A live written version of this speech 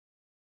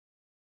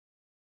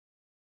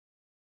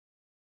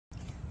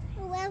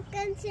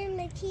Welcome to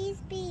McKee's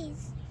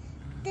Bees.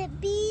 The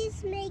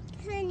bees make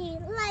honey.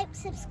 Like,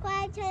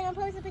 subscribe, turn on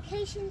post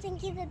notifications,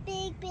 and give a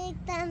big, big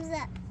thumbs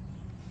up.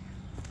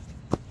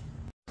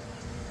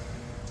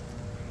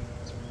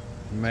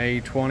 May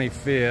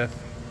 25th.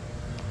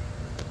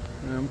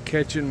 I'm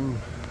catching,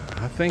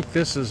 I think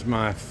this is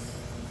my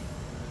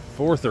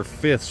fourth or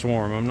fifth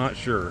swarm, I'm not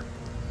sure.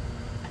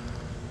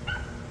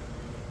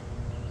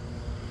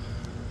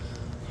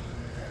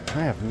 I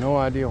have no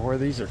idea where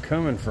these are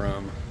coming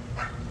from,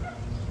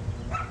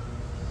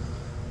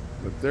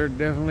 but they're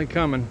definitely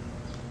coming.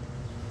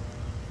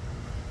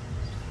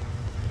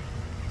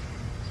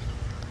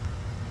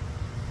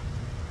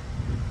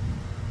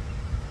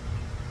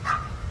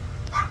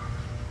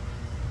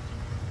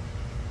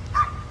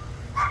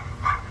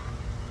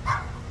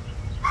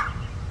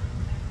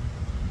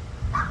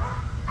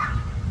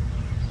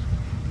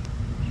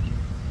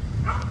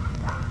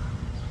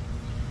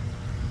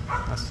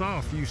 I saw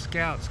a few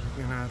scouts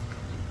and I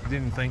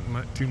didn't think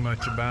too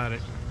much about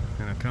it,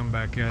 and I come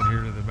back out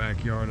here to the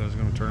backyard. I was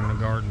going to turn the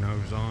garden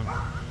hose on,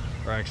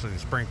 or actually the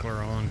sprinkler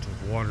on, to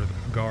water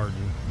the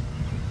garden,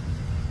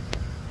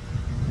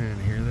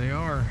 and here they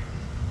are.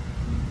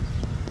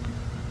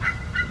 I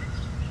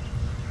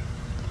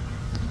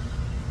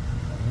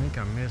think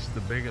I missed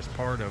the biggest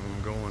part of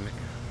them going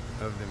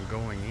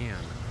in.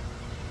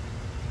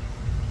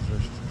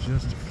 There's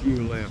just a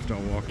few left.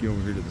 I'll walk you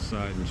over here to the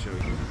side and show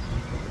you.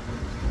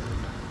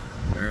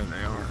 There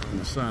they are on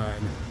the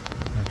side.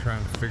 I'm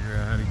trying to figure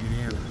out how to get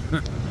in.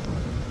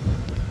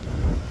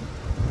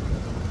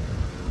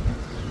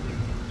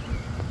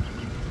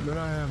 But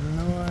I have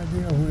no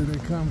idea where they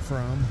come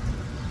from.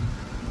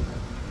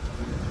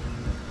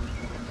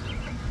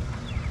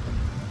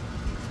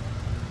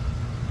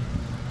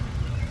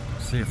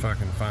 See if I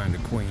can find a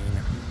queen.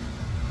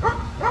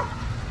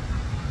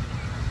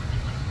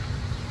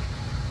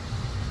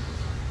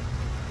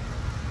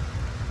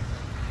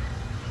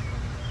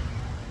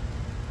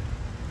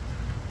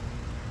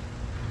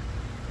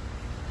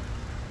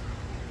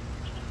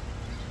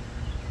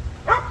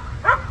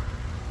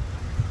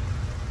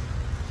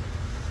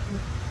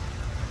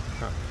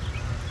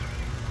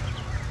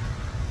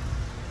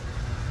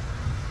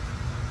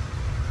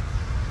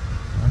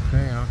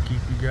 Okay, I'll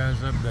keep you guys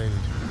updated.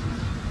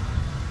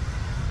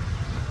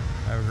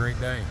 Have a great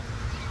day.